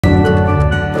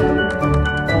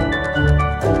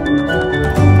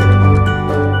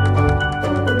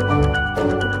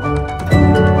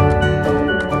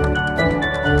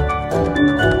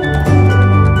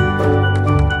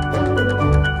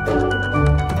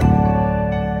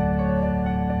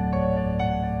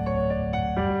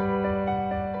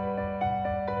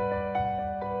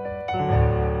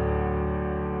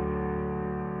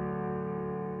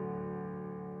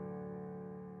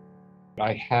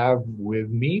I have with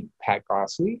me Pat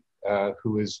Goslee,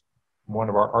 who is one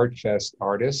of our ArtFest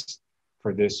artists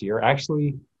for this year.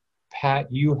 Actually,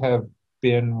 Pat, you have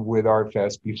been with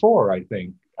ArtFest before, I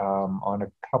think, on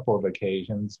a couple of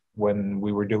occasions when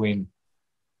we were doing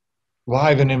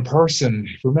live and in person.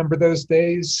 Remember those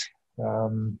days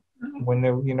when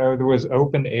there, there was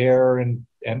open air and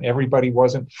everybody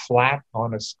wasn't flat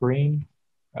on a screen.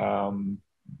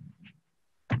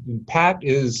 Pat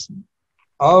is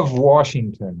of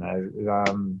Washington. I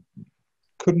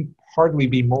couldn't hardly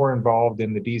be more involved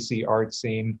in the DC art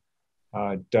scene.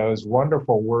 Does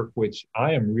wonderful work, which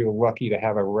I am real lucky to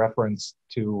have a reference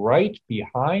to right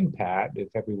behind Pat, if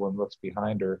everyone looks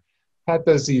behind her. Pat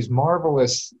does these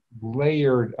marvelous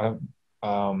layered,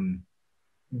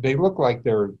 they look like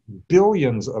they're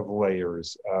billions of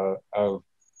layers of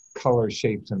color,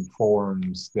 shapes, and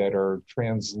forms that are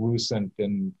translucent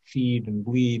and feed and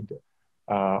bleed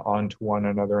onto one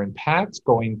another. And Pat's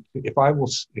going to, if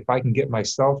I can get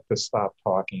myself to stop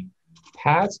talking,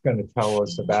 Pat's going to tell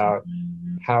us about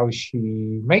how she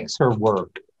makes her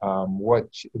work,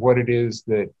 what it is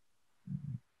that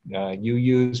you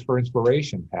use for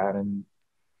inspiration, Pat. And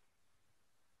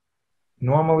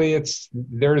normally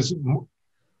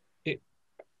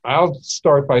I'll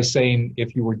start by saying,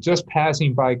 if you were just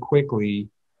passing by quickly,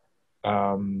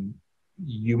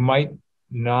 you might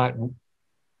not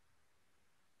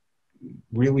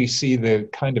really see the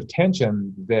kind of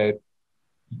tension that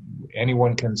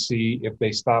anyone can see if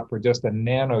they stop for just a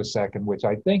nanosecond, which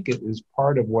I think is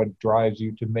part of what drives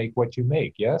you to make what you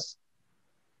make. Yes?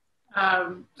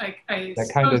 I that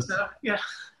kind of, so, yeah.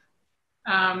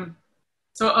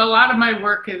 So a lot of my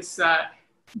work is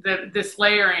this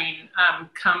layering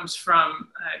comes from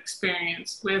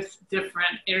experience with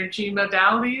different energy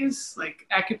modalities like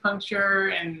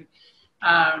acupuncture and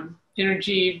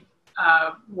energy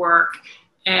work.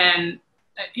 And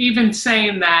even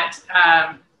saying that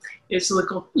is a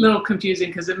little confusing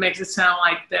because it makes it sound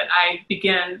like that I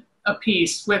begin a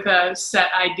piece with a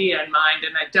set idea in mind,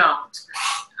 and I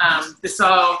don't. This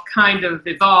all kind of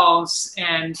evolves,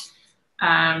 and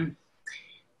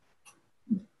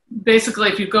basically,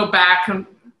 if you go back and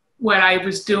what I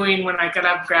was doing when I got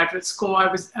out of graduate school, I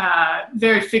was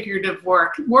very figurative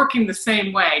working the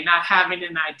same way, not having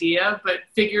an idea, but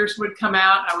figures would come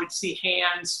out. I would see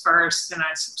hands first, and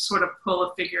I sort of pull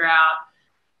a figure out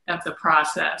of the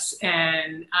process.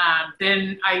 And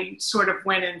then I sort of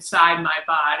went inside my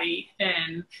body,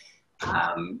 and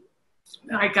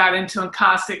I got into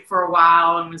encaustic for a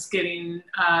while and was getting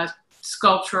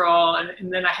sculptural,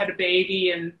 and then I had a baby,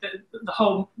 and the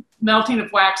whole melting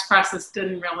of wax process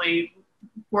didn't really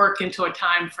work into a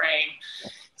time frame.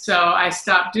 So I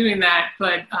stopped doing that.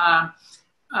 But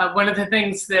one of the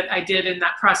things that I did in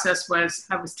that process was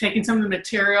I was taking some of the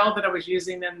material that I was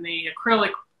using in the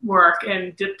acrylic work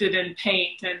and dipped it in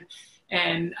paint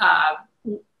and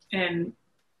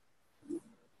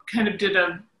kind of did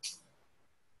a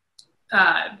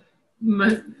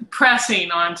pressing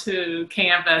onto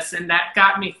canvas, and that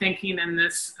got me thinking in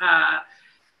this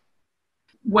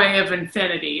way of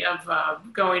infinity, of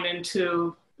going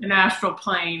into an astral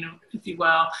plane, if you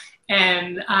will.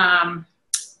 And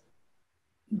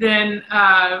then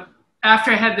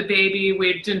after I had the baby,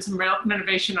 we did some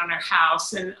renovation on our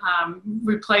house and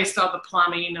replaced all the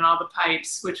plumbing and all the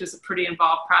pipes, which is a pretty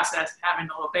involved process, having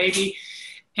a little baby.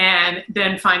 And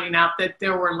then finding out that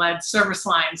there were lead service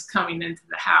lines coming into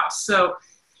the house. So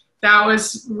that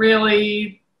was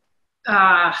really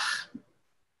a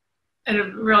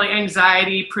really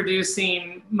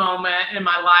anxiety-producing moment in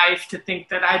my life, to think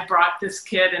that I brought this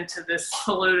kid into this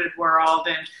polluted world.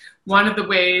 And one of the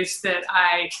ways that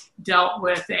I dealt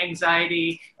with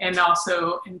anxiety and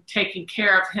also in taking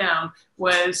care of him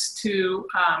was to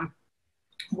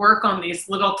work on these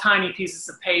little tiny pieces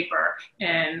of paper,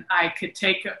 and I could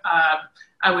take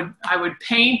I would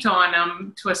paint on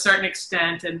them to a certain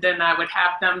extent, and then I would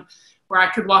have them where I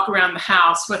could walk around the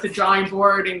house with a drawing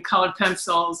board and colored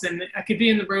pencils, and I could be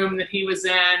in the room that he was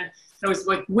in. I was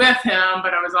like with him,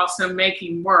 but I was also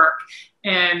making work.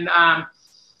 And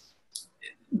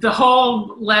the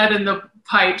whole lead in the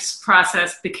pipes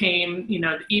process became,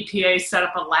 the EPA set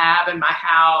up a lab in my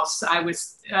house. I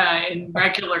was in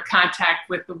regular contact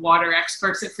with the water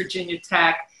experts at Virginia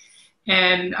Tech.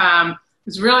 And it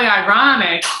was really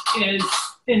ironic is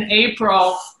in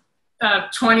April of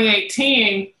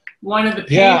 2018, one of the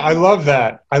paintings, yeah, I love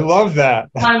that. I love that.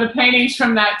 One of the paintings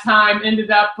from that time ended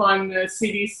up on the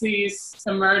CDC's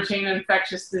Emerging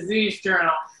Infectious Disease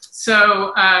Journal.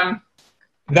 So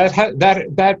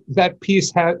that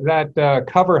piece that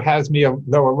cover has me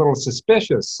though a little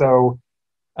suspicious. So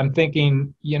I'm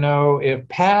thinking, you know, if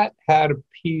Pat had a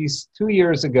piece 2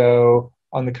 years ago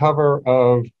on the cover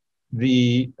of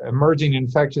the Emerging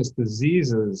Infectious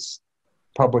Diseases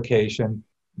publication,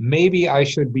 maybe I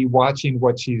should be watching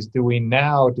what she's doing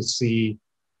now to see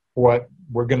what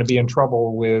we're going to be in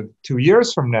trouble with 2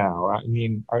 years from now. I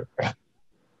mean,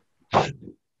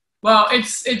 well,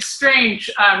 it's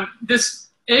strange. This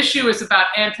issue is about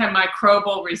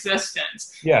antimicrobial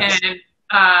resistance. yes. And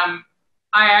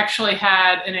I actually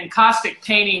had an encaustic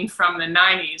painting from the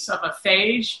 90s of a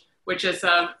phage, which is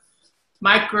a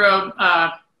microbe.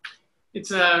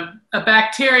 It's a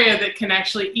bacteria that can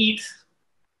actually eat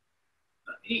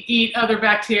other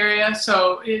bacteria.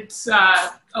 So it's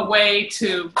a way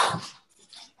to,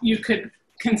 you could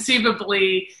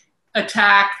conceivably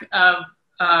attack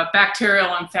a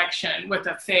bacterial infection with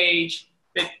a phage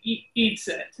that eats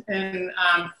it. And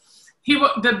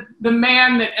the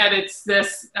man that edits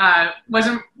this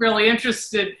wasn't really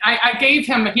interested. I gave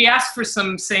him, he asked for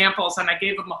some samples, and I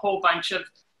gave him a whole bunch of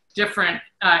different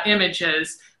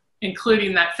images,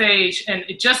 including that phage. And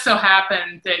it just so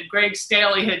happened that Greg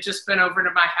Staley had just been over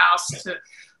to my house to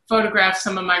photograph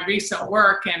some of my recent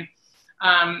work. And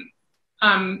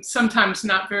I'm sometimes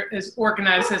not very, as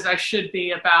organized as I should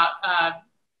be about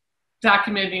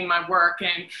documenting my work.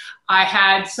 And I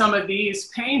had some of these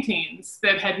paintings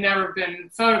that had never been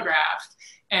photographed.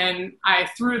 And I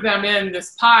threw them in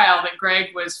this pile that Greg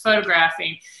was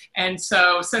photographing. And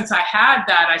so since I had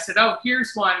that, I said, oh,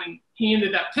 here's one. And he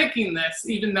ended up picking this,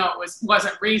 even though it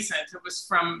wasn't recent. It was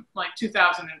from like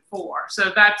 2004.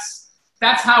 So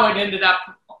that's how it ended up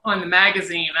on the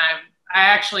magazine. I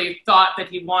actually thought that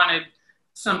he wanted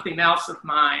something else of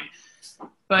mine.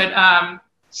 But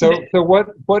So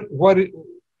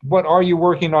what are you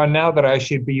working on now that I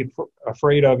should be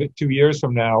afraid of it 2 years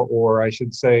from now? Or I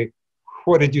should say,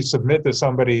 what did you submit to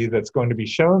somebody that's going to be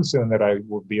shown soon that I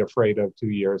would be afraid of 2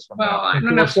 years from now?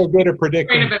 I'm not so good at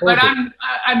predicting. But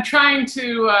I'm trying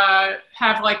to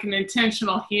have like an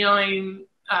intentional healing.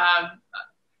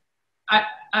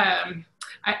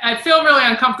 I feel really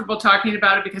uncomfortable talking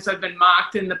about it because I've been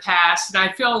mocked in the past, and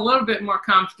I feel a little bit more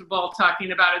comfortable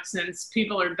talking about it since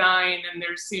people are dying, and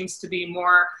there seems to be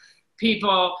more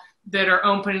people that are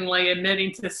openly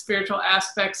admitting to the spiritual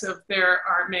aspects of their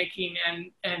art making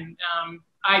and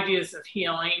ideas of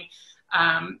healing.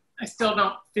 I still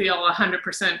don't feel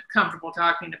 100% comfortable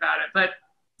talking about it. But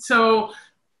so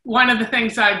one of the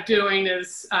things I'm doing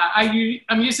is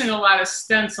I'm using a lot of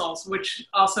stencils, which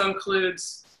also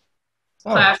includes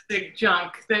plastic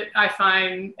junk that I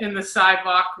find in the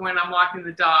sidewalk when I'm walking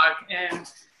the dog. And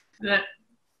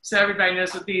so everybody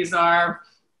knows what these are,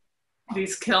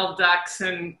 these killed ducks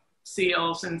and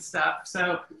seals and stuff.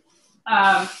 So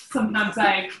sometimes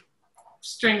I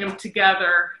string them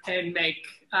together and make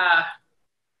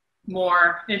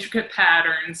more intricate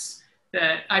patterns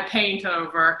that I paint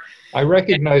over. I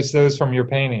recognize those from your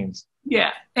paintings.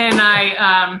 Yeah, and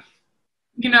I,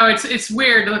 you know, it's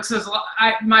weird. It looks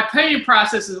my painting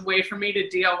process is a way for me to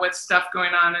deal with stuff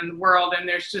going on in the world, and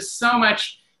there's just so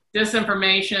much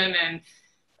disinformation and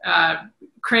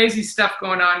crazy stuff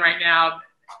going on right now.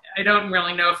 I don't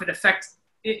really know if it affects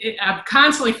it. I'm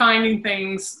constantly finding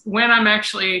things when I'm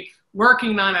actually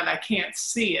working on it. I can't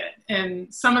see it.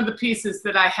 And some of the pieces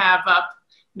that I have up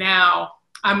now,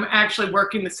 I'm actually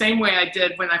working the same way I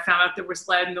did when I found out there was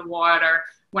lead in the water.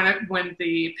 When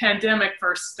the pandemic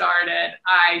first started,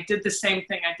 I did the same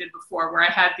thing I did before, where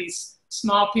I had these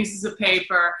small pieces of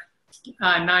paper,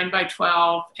 9 by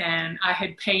 12, and I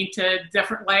had painted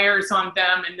different layers on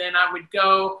them. And then I would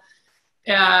go,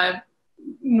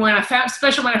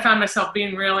 especially when I found myself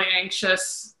being really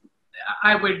anxious,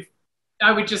 I would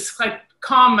just like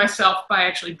calm myself by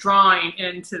actually drawing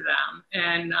into them.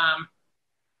 And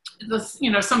you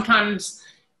know, sometimes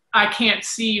I can't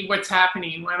see what's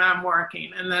happening when I'm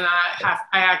working, and then I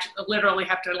actually literally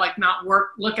have to like not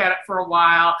look at it for a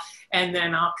while, and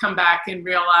then I'll come back and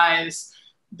realize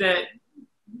that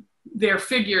there are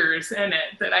figures in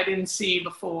it that I didn't see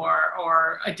before,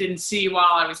 or I didn't see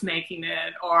while I was making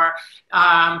it, or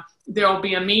there'll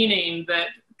be a meaning that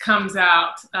comes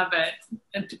out of it.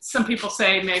 And some people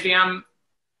say maybe I'm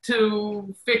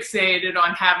too fixated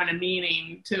on having a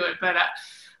meaning to it, but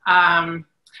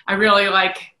I really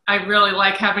like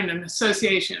having an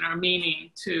association or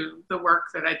meaning to the work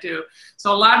that I do.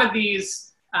 So a lot of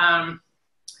these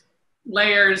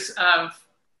layers of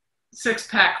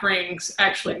 6-pack rings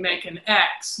actually make an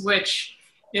X, which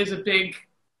is a big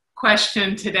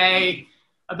question today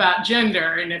about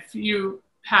gender. And if you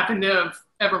happen to have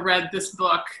ever read this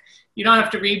book, you don't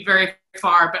have to read very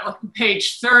far, but like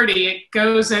page 30, it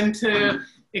goes into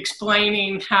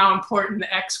explaining how important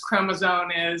the X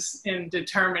chromosome is in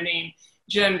determining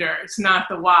gender. It's not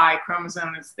the Y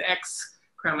chromosome, it's the X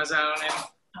chromosome.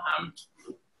 And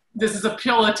this is a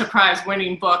Pulitzer Prize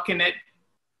winning book, and it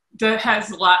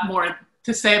has a lot more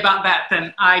to say about that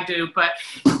than I do. But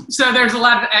so there's a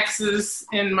lot of X's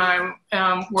in my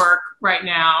work right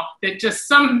now that just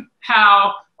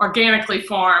somehow organically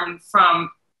formed from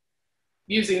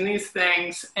using these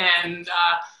things, and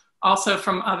also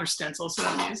from other stencils that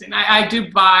I'm using. I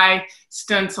do buy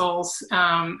stencils,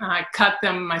 and I cut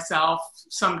them myself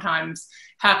sometimes.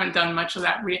 Haven't done much of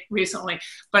that recently,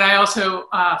 but I also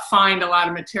find a lot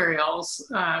of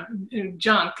materials,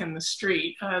 junk in the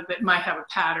street that might have a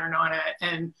pattern on it.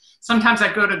 And sometimes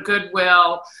I go to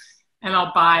Goodwill and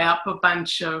I'll buy up a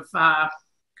bunch of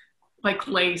like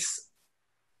a lace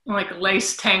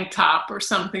tank top or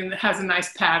something that has a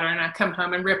nice pattern. I come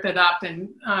home and rip it up and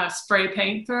spray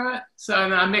paint through it. So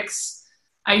then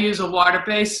I use a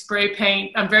water-based spray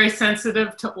paint. I'm very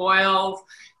sensitive to oil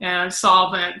and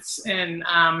solvents, and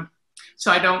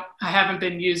so I haven't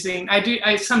been using,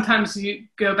 I sometimes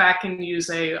go back and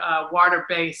use a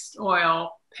water-based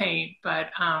oil paint, but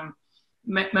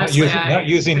mostly not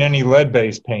using any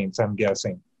lead-based paints, I'm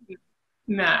guessing.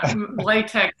 No,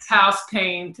 latex house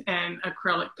paint and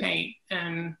acrylic paint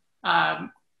and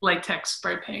latex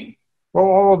spray paint. Well,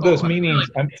 all of those meanings,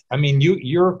 I mean,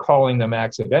 you're calling them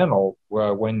accidental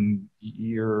when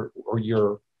you're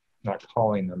not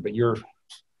calling them, but you're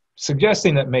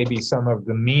suggesting that maybe some of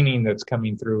the meaning that's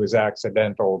coming through is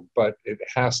accidental, but it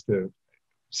has to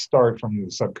start from the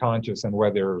subconscious, and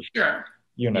whether, sure.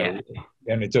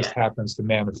 And it just happens to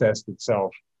manifest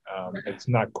itself. It's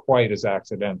not quite as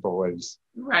accidental as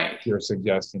you're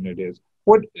suggesting it is.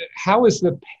 How has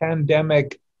the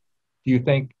pandemic, do you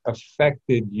think,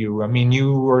 affected you? I mean,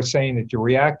 you were saying that you're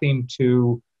reacting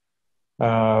to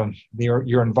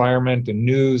your environment and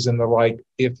news and the like.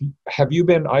 Have you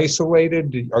been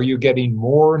isolated? Are you getting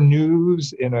more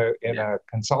news in a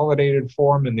consolidated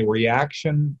form, and the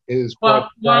reaction is what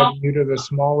driving you to the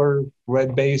smaller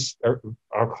lead-based, or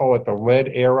I'll call it the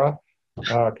lead era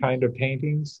kind of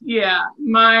paintings? Yeah,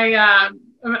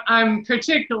 I'm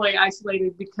particularly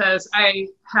isolated because I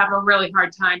have a really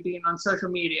hard time being on social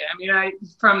media. I mean,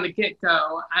 from the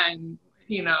get-go, and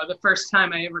the first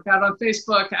time I ever got on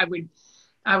Facebook,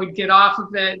 I would get off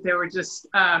of it. There were just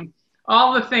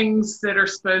all the things that are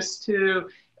supposed to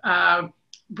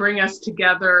bring us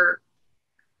together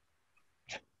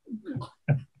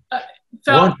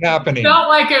felt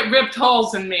like it ripped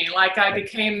holes in me. Like I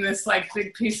became this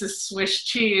big piece of Swiss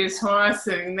cheese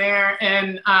sitting there.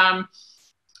 And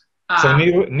so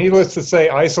needless to say,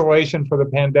 isolation for the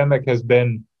pandemic has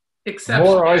been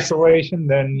more isolation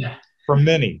than for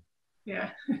many. Yeah.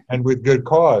 And with good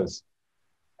cause.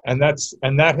 And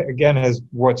that again has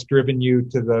what's driven you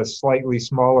to the slightly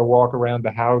smaller walk around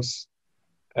the house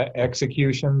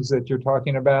executions that you're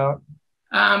talking about?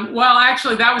 Well,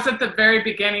 actually, that was at the very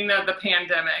beginning of the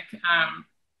pandemic.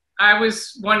 I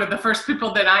was one of the first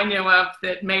people that I knew of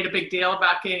that made a big deal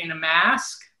about getting a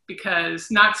mask,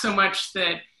 because not so much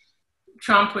that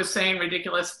Trump was saying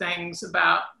ridiculous things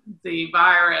about the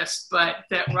virus, but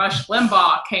that Rush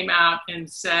Limbaugh came out and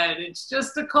said, it's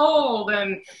just a cold,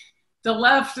 and the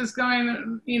left is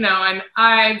going, and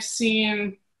I've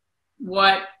seen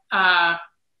what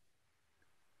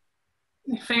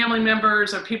family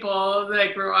members or people that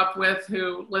I grew up with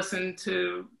who listened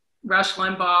to Rush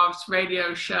Limbaugh's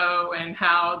radio show, and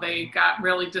how they got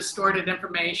really distorted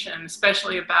information,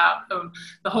 especially about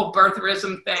the whole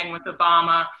birtherism thing with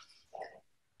Obama.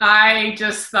 I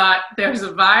just thought, there's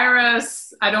a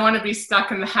virus. I don't want to be stuck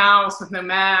in the house with no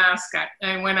mask.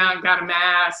 I went out and got a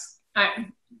mask.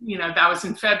 That was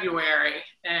in February.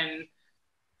 And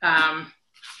I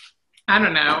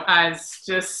don't know, I was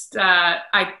just,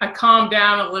 I calmed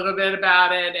down a little bit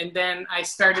about it. And then I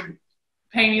started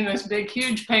painting this big,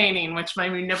 huge painting, which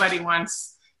maybe nobody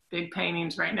wants big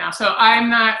paintings right now. So I'm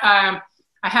not, I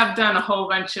have done a whole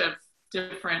bunch of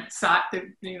different, if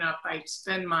I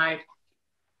spin I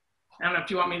don't know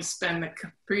if you want me to spin the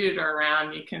computer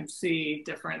around, you can see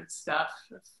different stuff.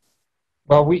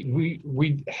 Well,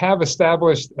 we have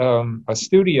established a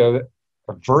studio,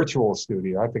 a virtual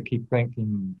studio. I have to keep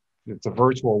thinking it's a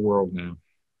virtual world now,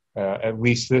 at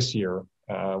least this year.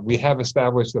 We have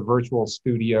established a virtual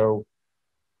studio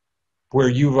where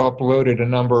you've uploaded a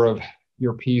number of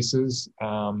your pieces,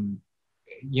 and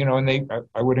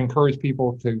I would encourage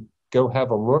people to go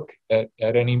have a look at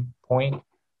any point.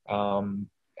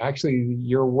 Actually,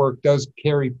 your work does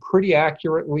carry pretty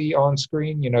accurately on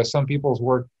screen. Some people's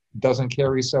work doesn't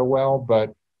carry so well,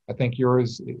 but I think your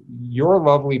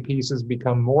lovely pieces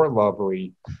become more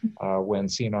lovely when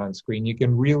seen on screen. You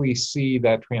can really see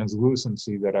that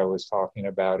translucency that I was talking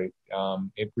about. It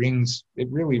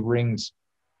really rings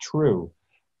true.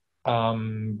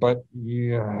 But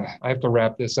yeah, I have to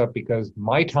wrap this up because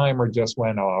my timer just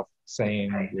went off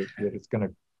saying that it's going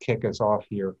to kick us off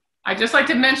here. I'd just like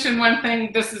to mention one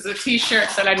thing. This is a T-shirt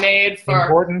that I made for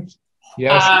important.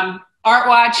 Yes.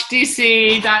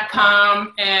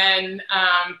 artwatchdc.com, and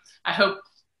I hope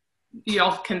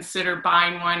you'll consider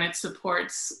buying one. It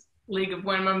supports League of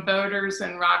Women Voters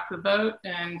and Rock the Vote,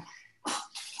 and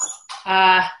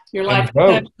your life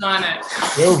depends on it.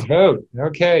 Go vote.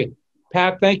 Okay.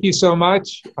 Pat, thank you so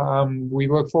much. We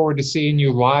look forward to seeing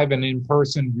you live and in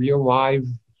person, real live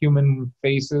human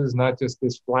faces, not just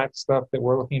this flat stuff that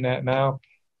we're looking at now,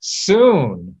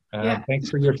 soon. Yeah. Thanks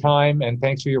for your time and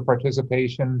thanks for your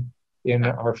participation in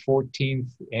our 14th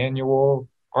annual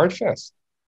ArtFest.